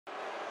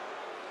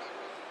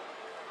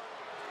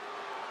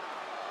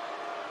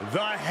The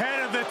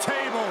head of the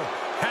table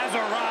has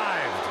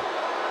arrived.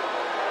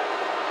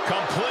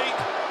 Complete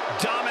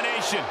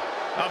domination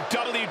of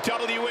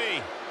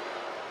WWE.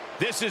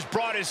 This has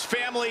brought his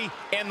family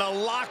and the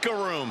locker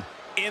room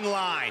in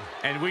line.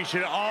 And we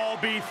should all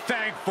be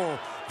thankful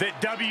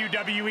that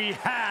WWE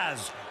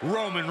has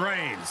Roman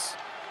Reigns.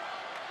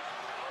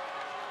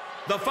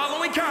 The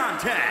following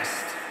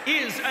contest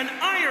is an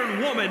Iron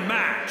Woman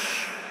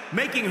match.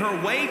 Making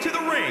her way to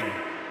the ring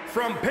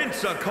from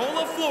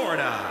Pensacola,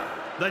 Florida,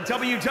 the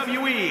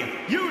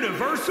WWE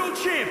Universal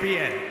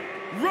Champion,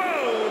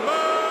 Roman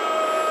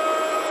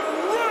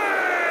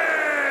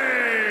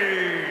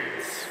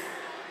Reigns!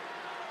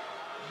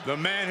 The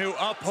man who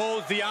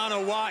upholds the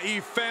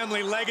Anoa'i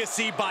family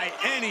legacy by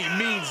any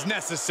means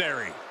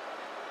necessary.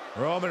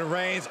 Roman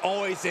Reigns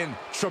always in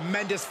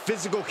tremendous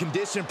physical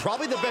condition,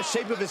 probably the best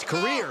shape of his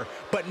career,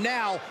 but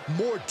now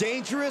more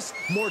dangerous,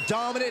 more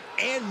dominant,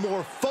 and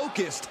more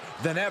focused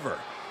than ever.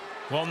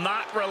 Will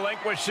not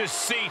relinquish his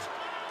seat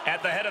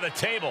at the head of the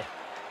table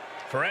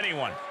for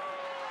anyone.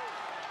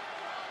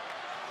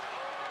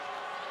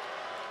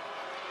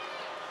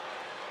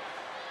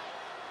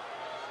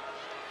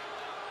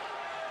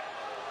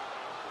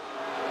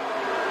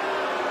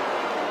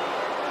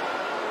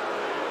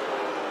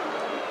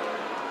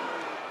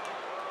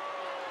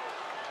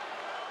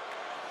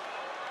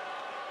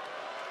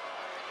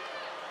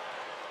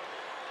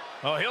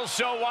 Oh, he'll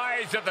show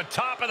why he's at the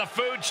top of the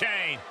food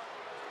chain.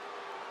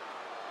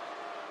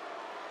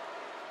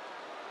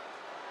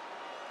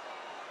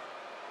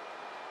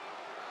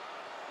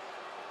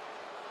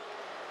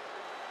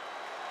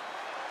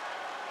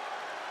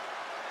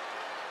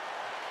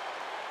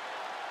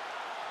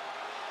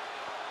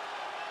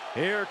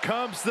 Here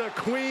comes the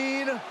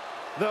Queen,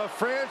 the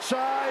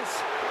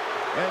franchise,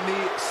 and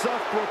the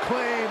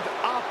self-proclaimed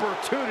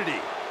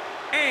opportunity.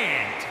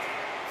 And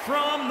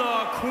from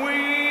the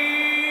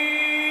Queen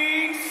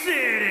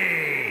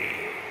City,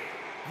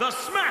 the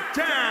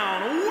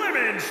SmackDown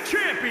Women's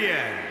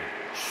Champion,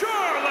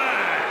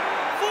 Charlotte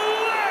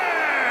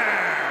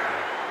Flair!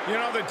 You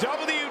know, the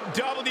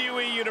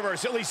WWE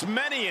Universe, at least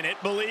many in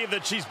it, believe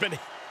that she's been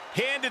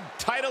handed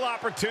title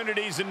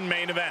opportunities in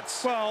main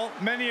events. Well,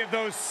 many of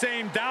those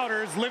same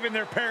doubters live in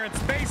their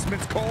parents'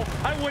 basements, Cole.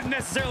 I wouldn't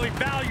necessarily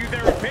value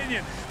their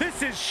opinion.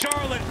 This is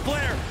Charlotte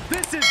Flair.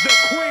 This is the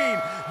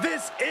Queen.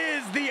 This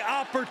is the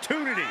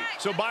opportunity.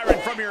 So, Byron,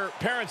 from your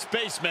parents'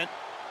 basement,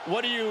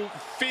 what do you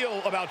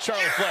feel about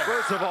Charlotte Flair?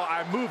 First of all,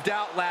 I moved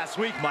out last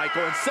week,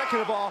 Michael. And second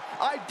of all,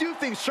 I do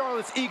think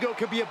Charlotte's ego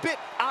can be a bit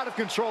out of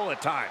control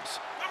at times.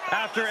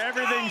 After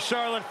everything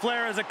Charlotte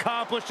Flair has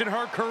accomplished in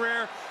her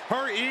career,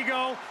 her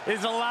ego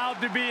is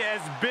allowed to be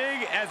as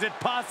big as it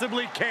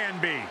possibly can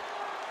be.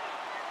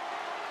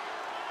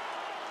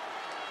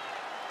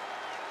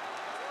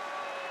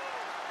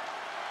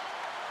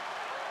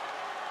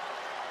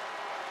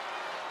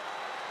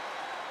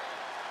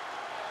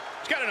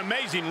 She's got an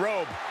amazing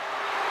robe.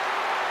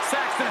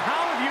 Saxton,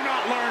 how have you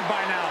not learned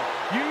by now?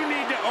 You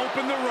need to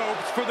open the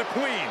ropes for the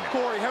Queen.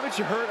 Corey, haven't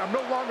you heard? I'm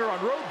no longer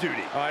on road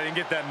duty. Oh, I didn't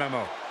get that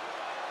memo.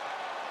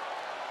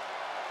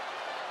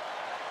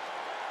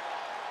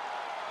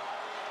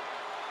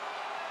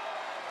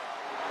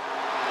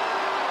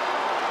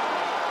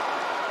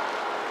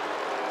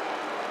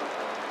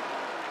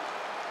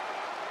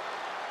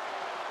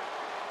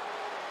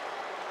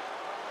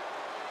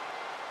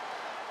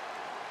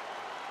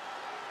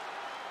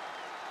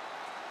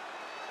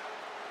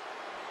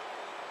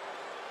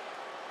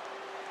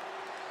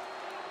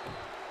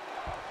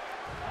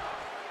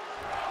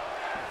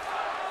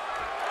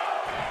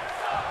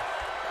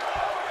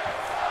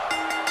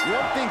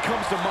 One thing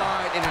comes to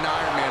mind in an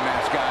Iron Man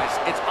match, guys.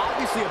 It's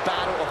obviously a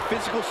battle of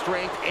physical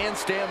strength and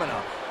stamina,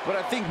 but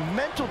I think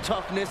mental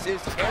toughness is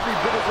every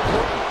bit as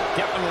important.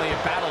 Definitely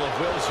a battle of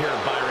wills here,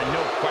 Byron,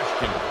 no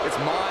question. It's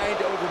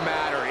mind over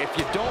matter. If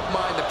you don't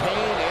mind the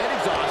pain and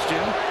exhaustion,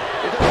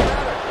 it doesn't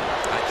matter.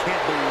 I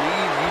can't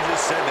believe you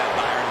just said that,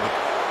 Byron, but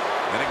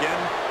then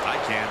again, I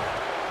can.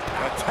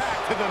 Attack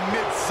to the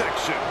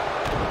midsection.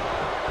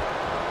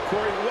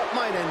 Corey, what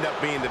might end up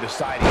being the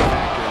deciding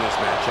factor in this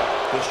matchup?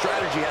 The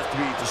strategy has to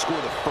be to score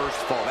the first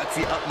fall. That's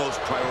the utmost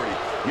priority.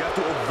 You have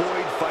to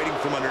avoid fighting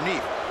from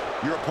underneath.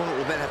 Your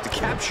opponent will then have to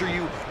capture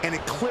you and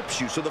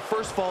eclipse you, so the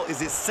first fall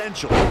is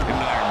essential in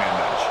an Iron Man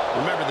match.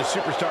 Remember, the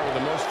superstar with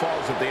the most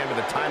falls at the end of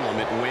the time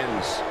limit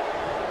wins.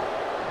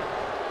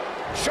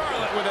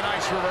 Charlotte with a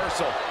nice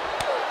reversal.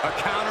 A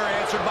counter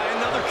answered by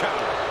another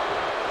counter.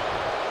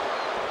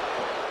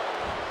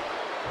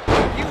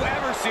 Have you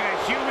ever seen a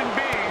human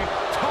being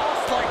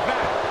tossed like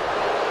that?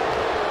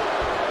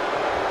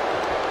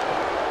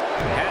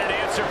 And an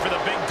answer for the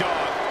big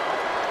dog.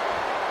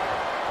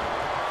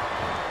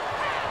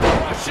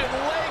 Russian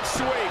leg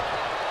sweep.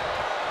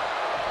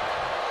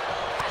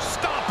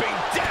 Stomping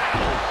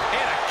down.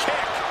 And a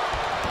kick.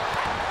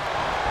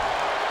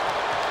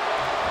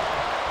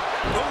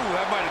 Oh,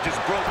 that might have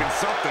just broken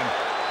something.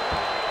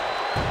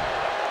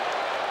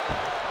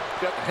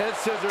 Got the head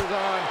scissors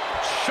on.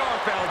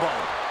 Sharp elbow.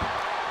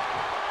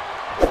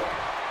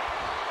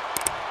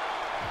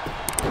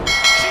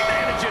 She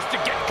manages to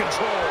get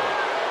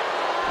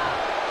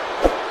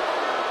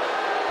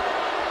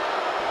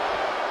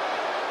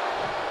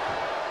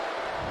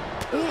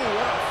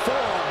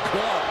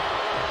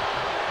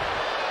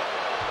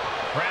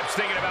Perhaps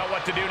thinking about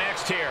what to do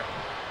next here.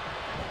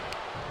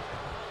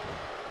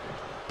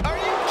 Are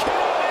you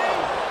kidding me?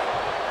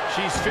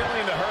 She's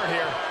feeling the hurt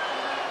here.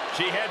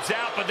 She heads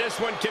out, but this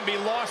one can be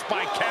lost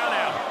by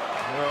countout.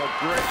 Oh,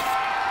 great.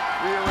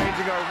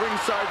 Rearranging our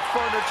ringside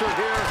furniture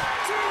here.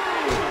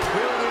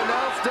 Clearing the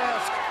announce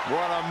desk.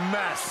 What a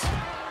mess.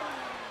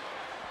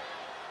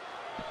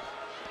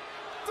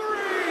 3.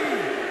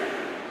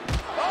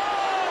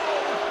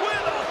 Oh,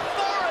 with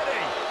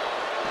authority.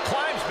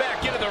 Climbs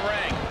back into the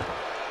ring.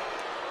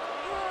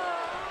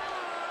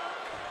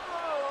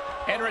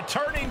 And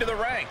returning to the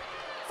ring.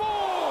 4.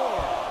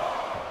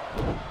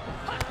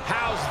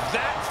 How's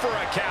that for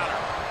a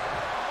counter?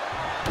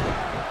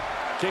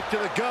 Kick to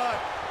the gut.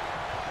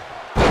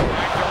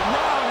 Back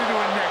around into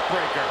a neck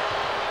breaker.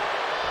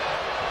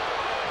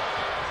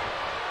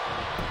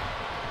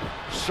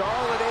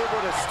 Charlotte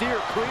able to steer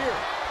clear.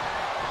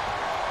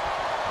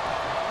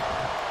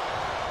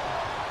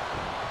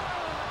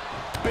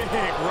 Big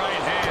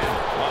right hand.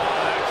 Oh,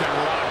 that can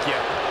rock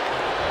you.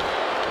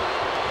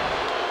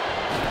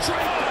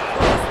 Straight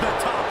across the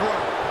top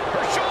rope.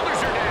 Her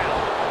shoulders are down.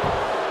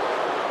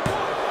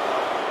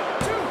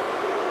 1,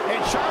 2.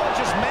 And Charlotte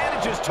just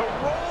manages to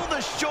roll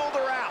the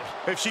shoulder out.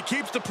 If she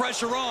keeps the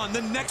pressure on,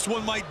 the next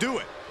one might do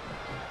it.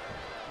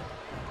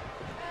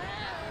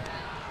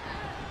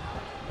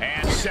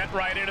 And set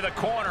right into the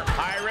corner.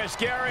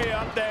 High-risk area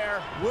up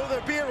there. Will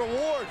there be a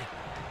reward?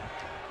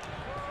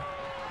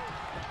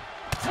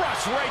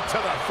 Thrust right to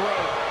the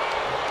throat.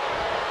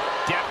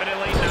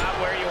 Definitely not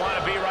where you want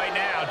to be right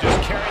now.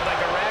 Just carried like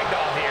a rag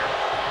doll here.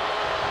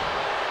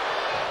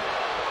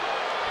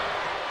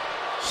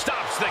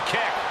 Stops the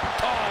kick.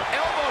 Oh,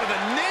 elbow to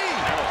the knee.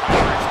 Oh,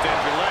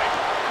 extends your leg.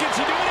 Can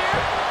she do it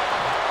here?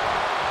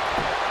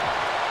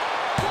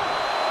 1,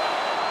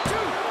 2.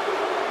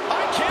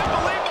 I can't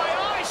believe my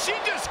eyes. She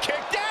just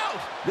kicked out.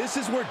 This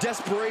is where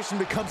desperation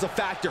becomes a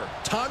factor.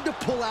 Time to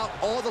pull out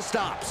all the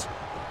stops.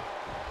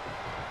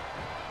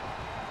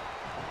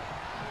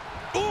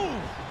 Ooh,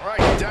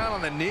 right down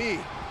on the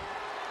knee.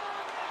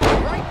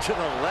 Right to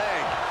the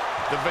leg.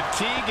 The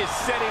fatigue is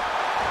setting.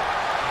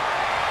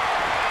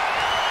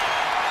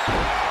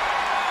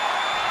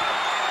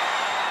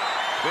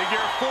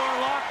 Figure 4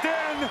 locked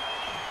in.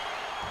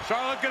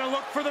 Charlotte gonna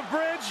look for the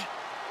bridge.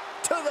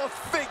 To the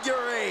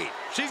figure 8.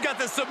 She's got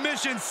the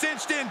submission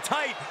cinched in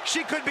tight.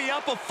 She could be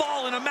up a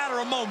fall in a matter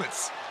of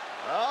moments.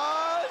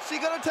 Is she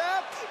gonna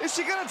tap? Is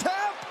she gonna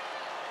tap?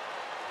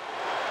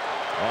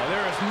 Oh,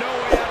 there is no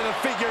way out of the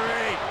figure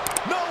 8.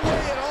 No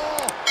way at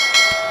all.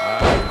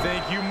 I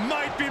think you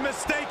might be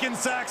mistaken,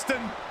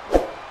 Saxton.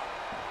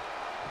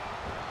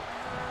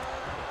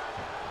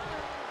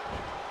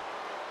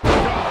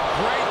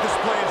 Great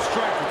display of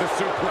strength with the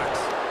suplex.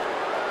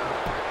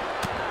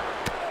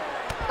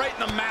 Right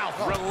in the mouth.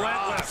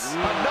 Relentless.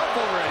 Enough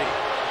already.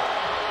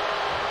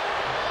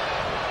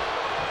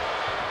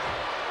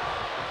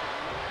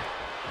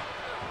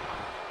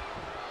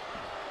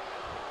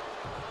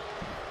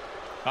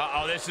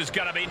 Uh-oh, this is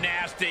going to be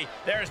nasty.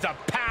 There's the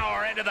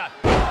power into the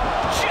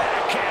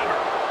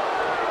jackhammer.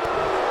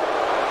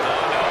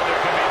 Oh, no, there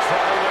could be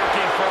trouble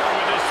lurking for her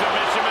with this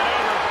submission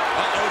maneuver.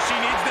 Uh-oh, she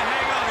needs to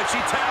hang on. If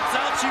she taps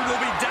out, she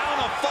will be down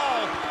a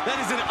fall. That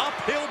is an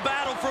uphill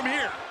battle from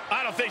here.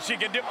 I don't think she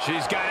can do it.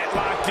 She's got it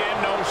locked in.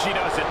 No, she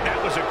doesn't. That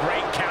was a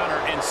great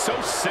counter and so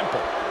simple.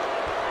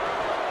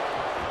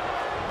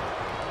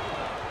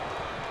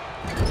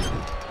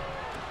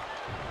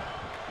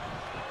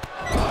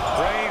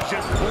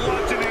 Just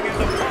bludgeoning his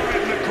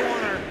opponent in the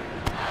corner.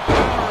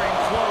 Powering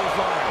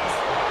clotheslines.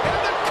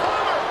 And the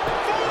cover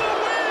for the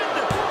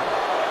win!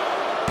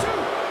 2.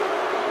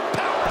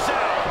 Powers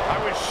out.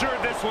 I was sure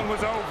this one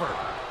was over.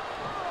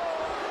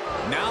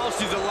 Now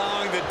she's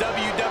allowing the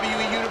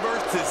WWE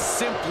Universe to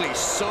simply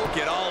soak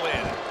it all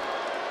in.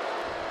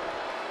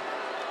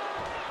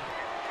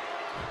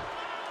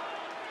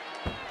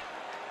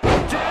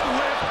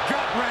 Deadlift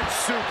gut-wrench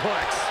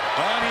suplex.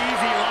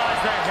 Uneasy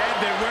lies the head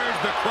that wears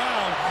the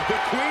crown. The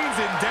Queen's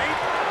in date.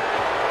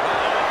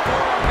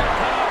 Forearm gonna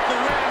cut off the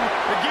ring.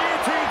 The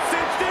guillotine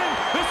cinched in.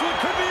 This one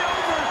could be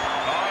over.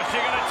 Oh, is she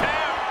gonna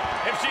tap?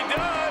 If she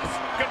does,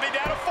 gonna be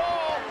down a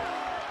fall.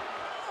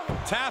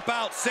 Tap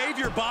out, save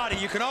your body.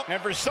 You can.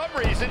 And for some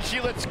reason,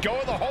 she lets go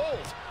of the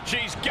hold.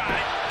 She's got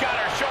it. Got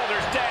her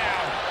shoulders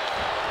down.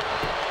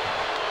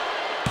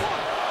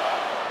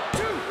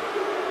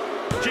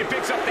 1, 2. She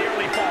picks up the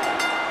early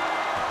fall.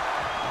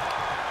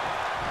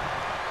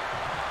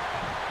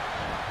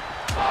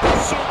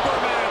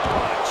 Superman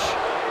punch.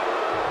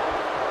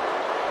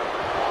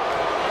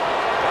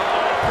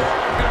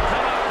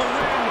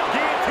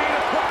 Guillotine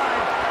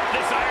applied.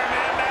 This Iron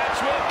Man match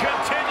will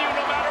continue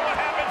no matter what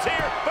happens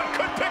here, but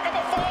could pick up a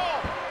fall.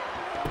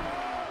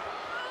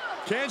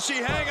 Can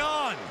she hang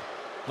on?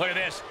 Look at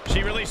this.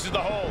 She releases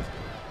the hold.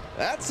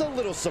 That's a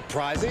little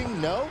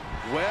surprising, no?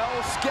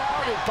 Well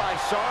scouted by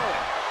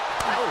Charlotte.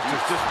 That was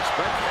just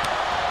disrespectful.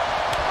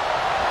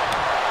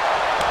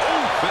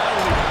 Oh,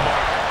 that'll leave a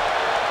mark.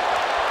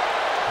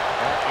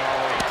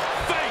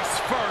 Face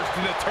first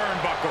in the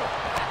turnbuckle.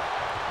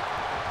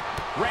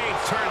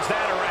 Reigns turns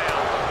that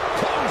around.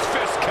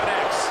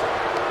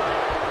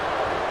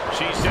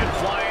 She sent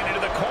flying into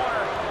the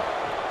corner.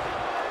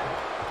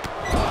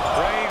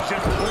 Reigns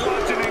just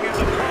bludgeoning his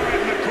opponent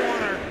in the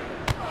corner.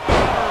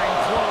 Battering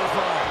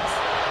clotheslines.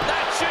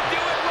 That should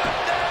do it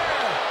right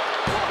there.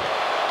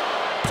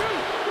 1, 2.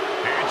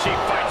 And she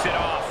fights it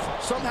off.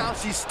 Somehow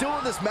she's still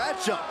in this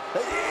matchup.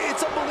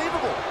 It's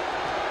unbelievable.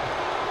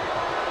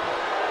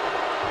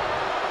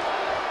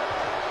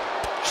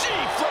 She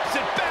flips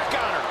it back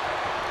on her.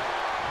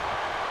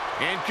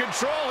 In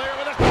control here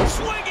with a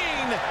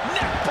swinging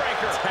neck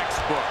breaker.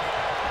 Textbook.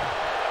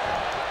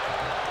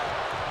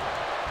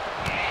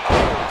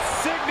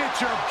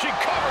 Signature. She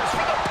covers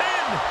for the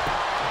pin.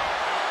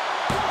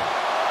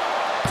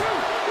 2.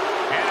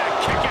 And a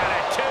kick out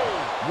at 2.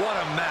 What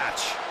a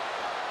match.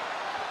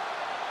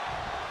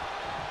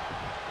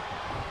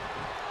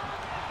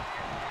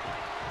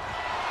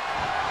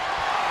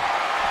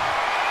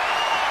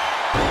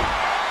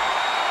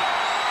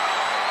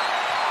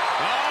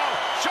 Oh,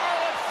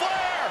 Charlotte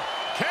Flair.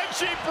 Can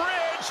she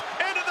bridge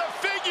into the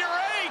figure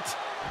 8?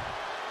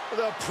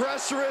 The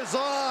pressure is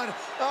on.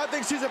 I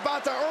think she's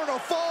about to earn a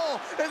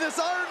fall in this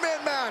Iron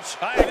Man match.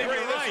 I agree,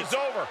 this is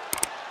over.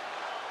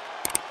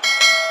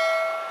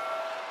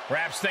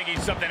 Perhaps thinking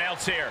something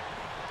else here.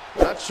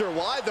 Not sure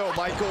why, though,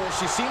 Michael.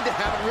 She seemed to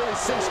have it really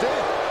cinched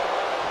in.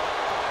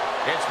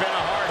 It's been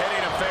a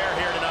hard-hitting affair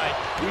here tonight.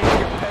 These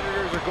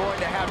competitors are going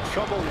to have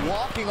trouble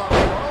walking on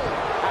their own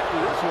after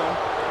this one.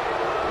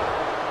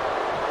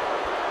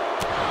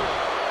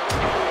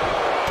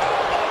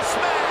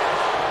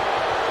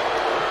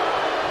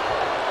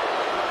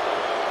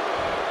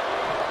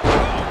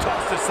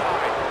 Tossed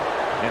aside.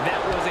 And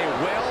that was a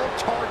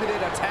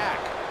well-targeted attack.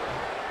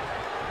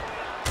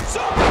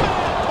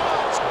 Superman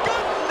punch.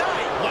 Good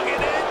night. Look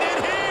at it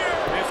here.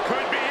 This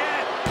could be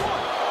it.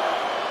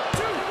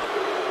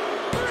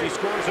 1, 2. She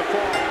scores a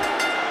fall.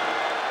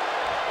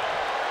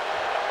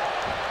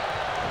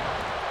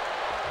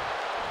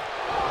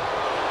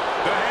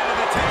 The head of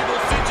the table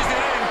cinches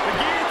it in. The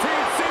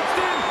guillotine cinched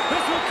in.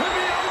 This one could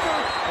be over.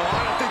 Oh,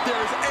 I don't think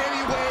there is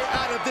any way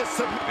out of this.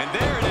 And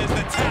there it is,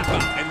 the tap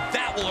out. And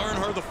that will earn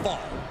her the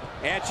fall.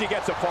 And she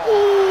gets a fall.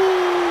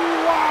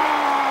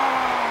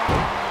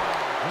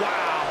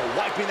 Wow,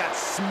 wiping that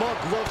smug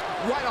look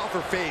right off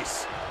her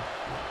face.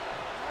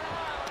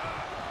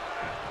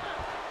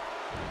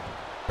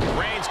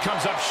 Reigns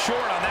comes up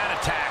short on that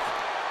attack.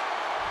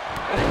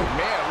 Oh,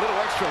 man, a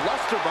little extra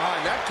luster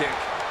behind that kick.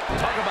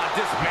 Talk about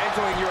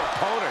dismantling your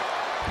opponent.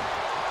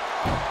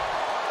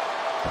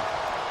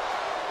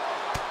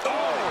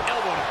 Oh,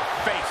 elbow to the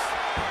face.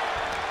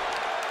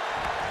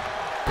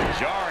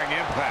 Jarring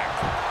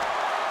impact.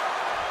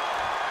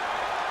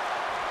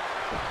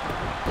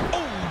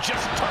 Oh,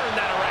 just turn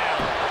that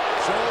around.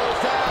 Shoulders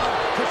down.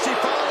 Could she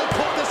finally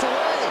put this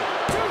away?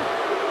 2.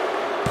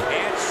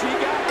 And she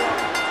got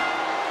one.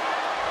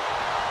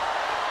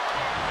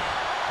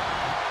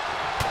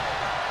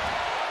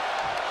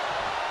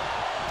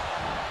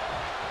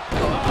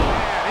 Oh,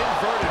 man,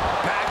 inverted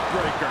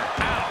backbreaker.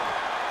 Ow.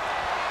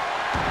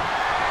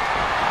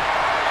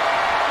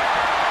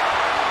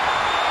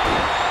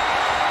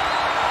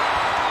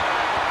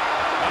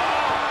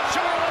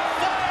 Charlotte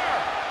Flair.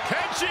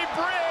 Can she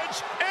bridge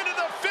into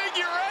the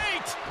figure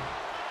 8?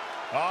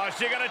 Oh, is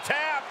she gonna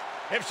tap?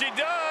 If she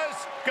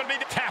does, gonna be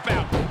the tap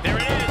out. There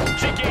it is.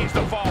 She gains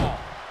the fall.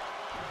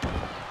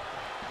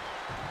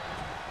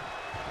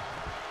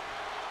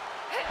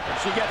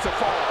 She gets a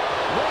fall.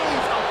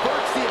 Reigns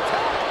averts the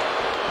attack.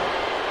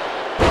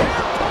 Air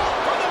pull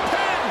for the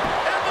pin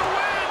and the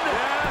win.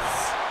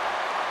 Yes.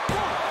 1,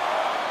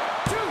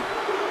 2,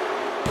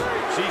 3.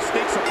 She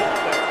sneaks a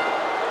fall there.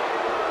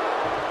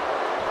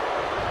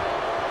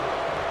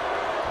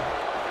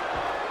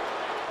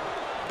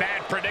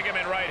 Bad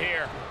predicament right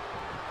here.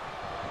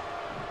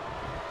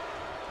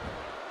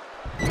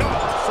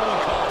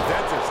 Someone call a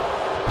dentist.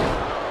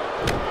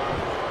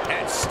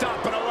 And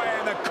stomping away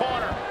in the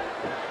corner.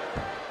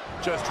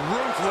 Just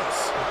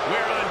ruthless.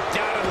 We're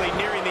undoubtedly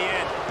nearing the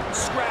end.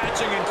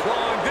 Scratching and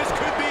clawing. This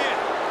could be it.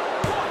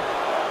 1,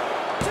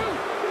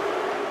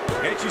 2,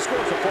 3. And she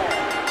scores a fall.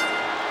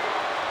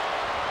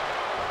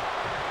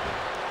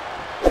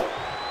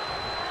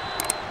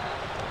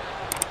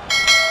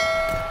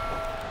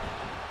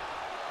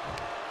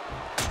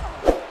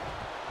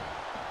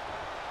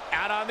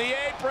 Out on the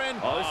apron.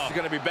 Oh, this is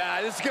going to be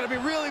bad. This is going to be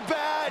really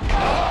bad. Oh,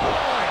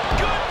 my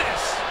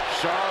goodness.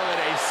 Charlotte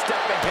a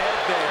step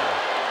ahead there.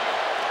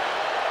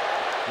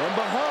 From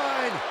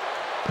behind.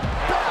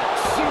 Back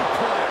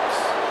suplex.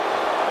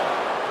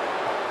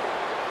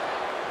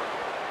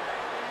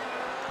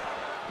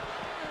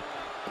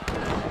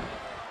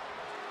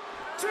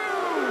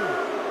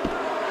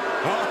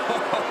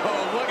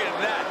 Oh, look at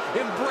that.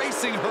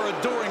 Embracing her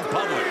adoring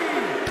public.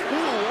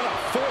 Ooh, what a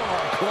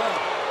forearm club.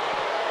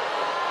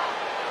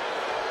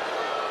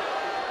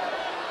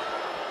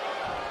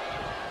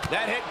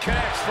 That hit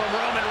connects from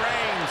Roman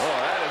Reigns. Oh,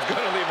 that is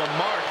going to leave a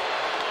mark.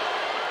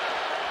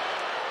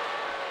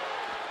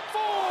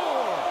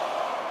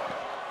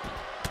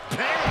 4.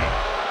 Bang!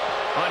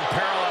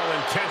 Unparalleled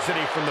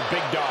intensity from the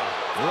big dog.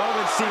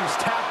 Roman seems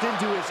tapped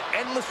into his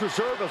endless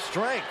reserve of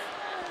strength.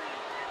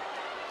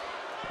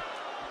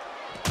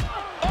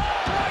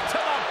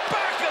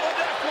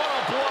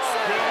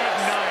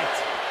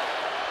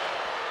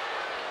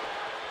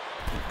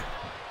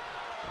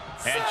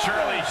 And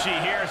surely she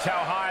hears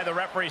how high the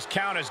referee's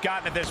count has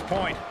gotten at this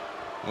point.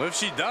 Well, if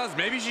she does,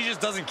 maybe she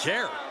just doesn't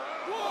care.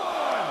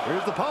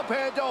 Here's the pump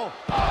handle.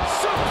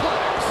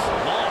 Suplex.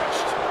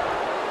 Launched.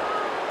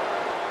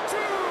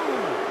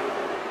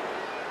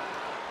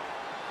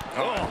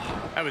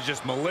 Oh, that was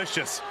just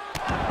malicious.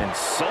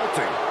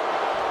 Insulting.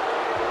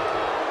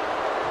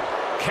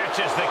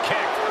 Catches the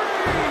kick.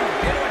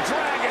 Into a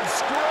dragon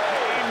screw.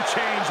 Game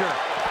changer.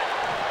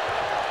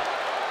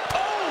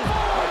 Oh!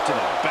 Right to the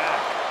back.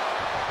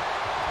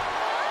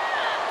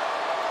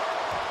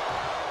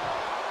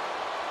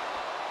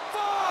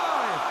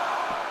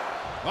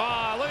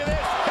 Ah, look at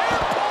this. Hair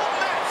pull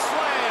neck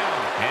slam.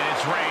 And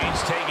it's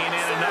Reigns taking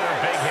in another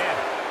big hit.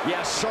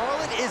 Yeah,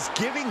 Charlotte is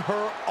giving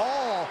her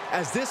all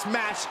as this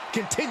match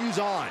continues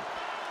on.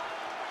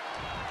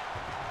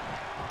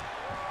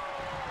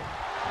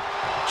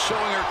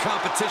 Showing her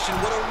competition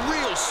what a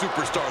real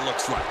superstar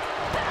looks like.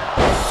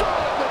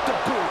 Charlotte with the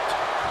boot.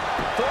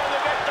 For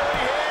the victory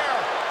here.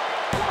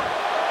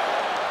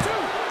 1,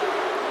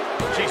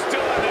 2. She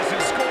still in this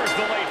and scores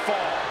the late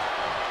fall.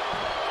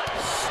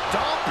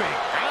 Stomping.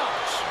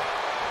 Ouch.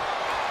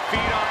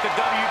 Feed off the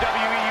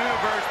WWE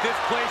Universe. This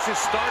place is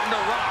starting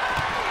to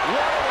rock. What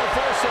a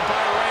reversal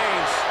by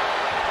Reigns.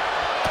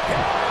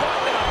 Headbutt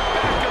to the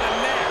back of the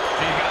neck.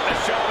 She got the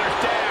shoulders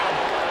down.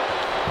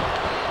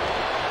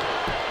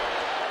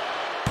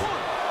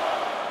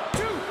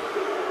 1, 2,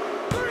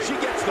 3. She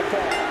gets the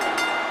fall.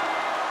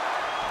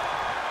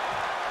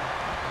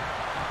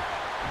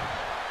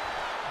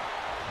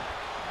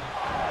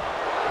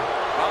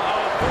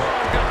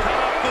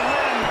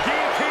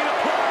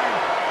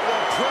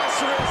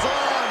 Pressure is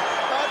on.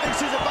 I think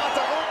she's about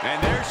to open. And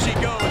there she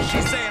goes.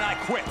 She's saying, I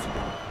quit.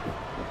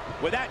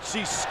 With that,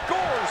 she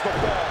scores the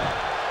ball.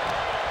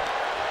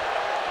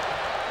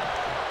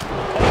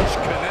 Punch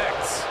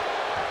connects.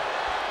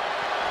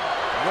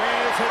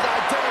 Reigns has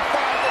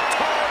identified the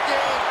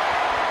target.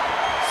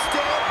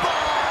 Stand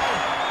by.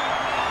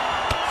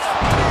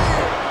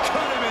 Spear.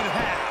 Cut him in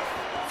half.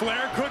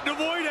 Flair couldn't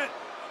avoid it.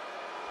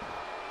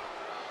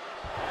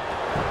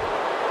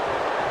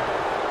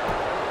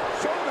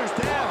 Shoulders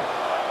down.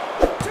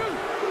 2.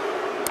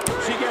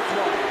 She gets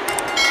one.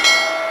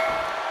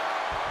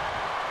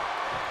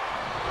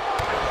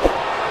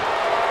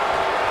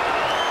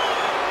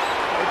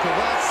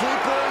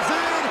 Sleepers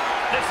in.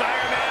 This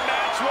Iron Man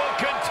match will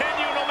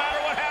continue no matter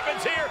what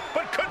happens here,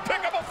 but could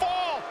pick up a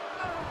fall.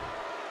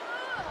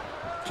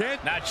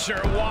 Not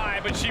sure why,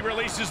 but she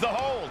releases the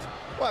hold.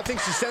 Well, I think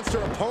she sensed her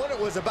opponent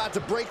was about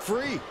to break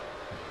free.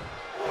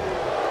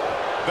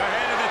 The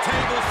head of the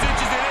table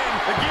cinches it in.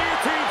 The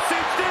guillotine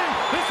cinched in.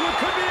 This one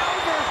could be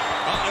over.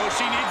 Uh-oh,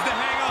 she needs to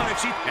hang on.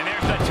 And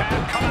there's the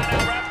tap. Come on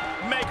now, ref.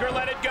 Make her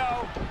let it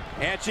go.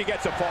 And she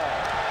gets a fall.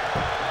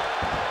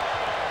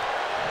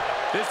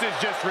 This is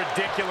just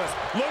ridiculous.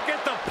 Look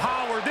at the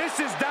power. This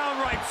is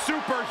downright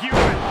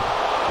superhuman.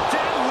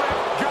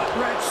 Deadlift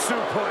gut-wrench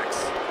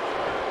suplex.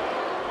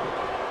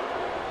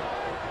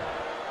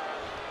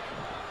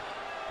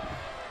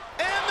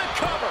 And the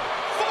cover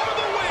for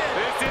the win.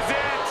 This is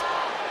it.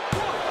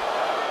 1,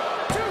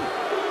 2.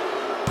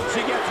 She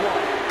gets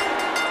one.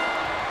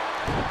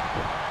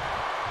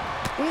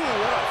 Ooh,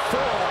 what a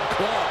forearm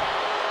club.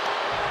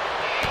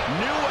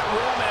 Knew what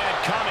Roman had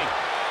coming.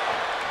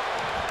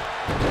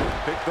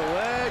 Pick the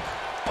leg.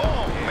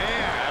 Oh,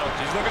 man.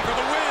 She's looking for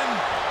the win.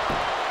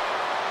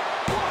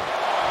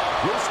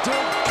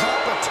 Withstood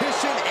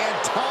competition and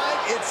time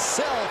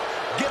itself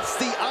gets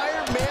the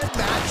Iron Man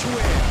match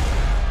win.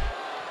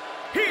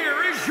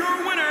 Here is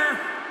your winner,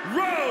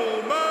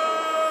 Roman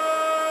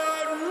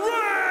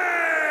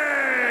Reigns!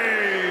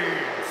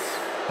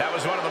 That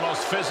was one of the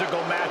most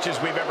physical matches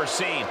we've ever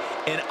seen.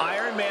 An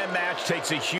Iron Man match takes a huge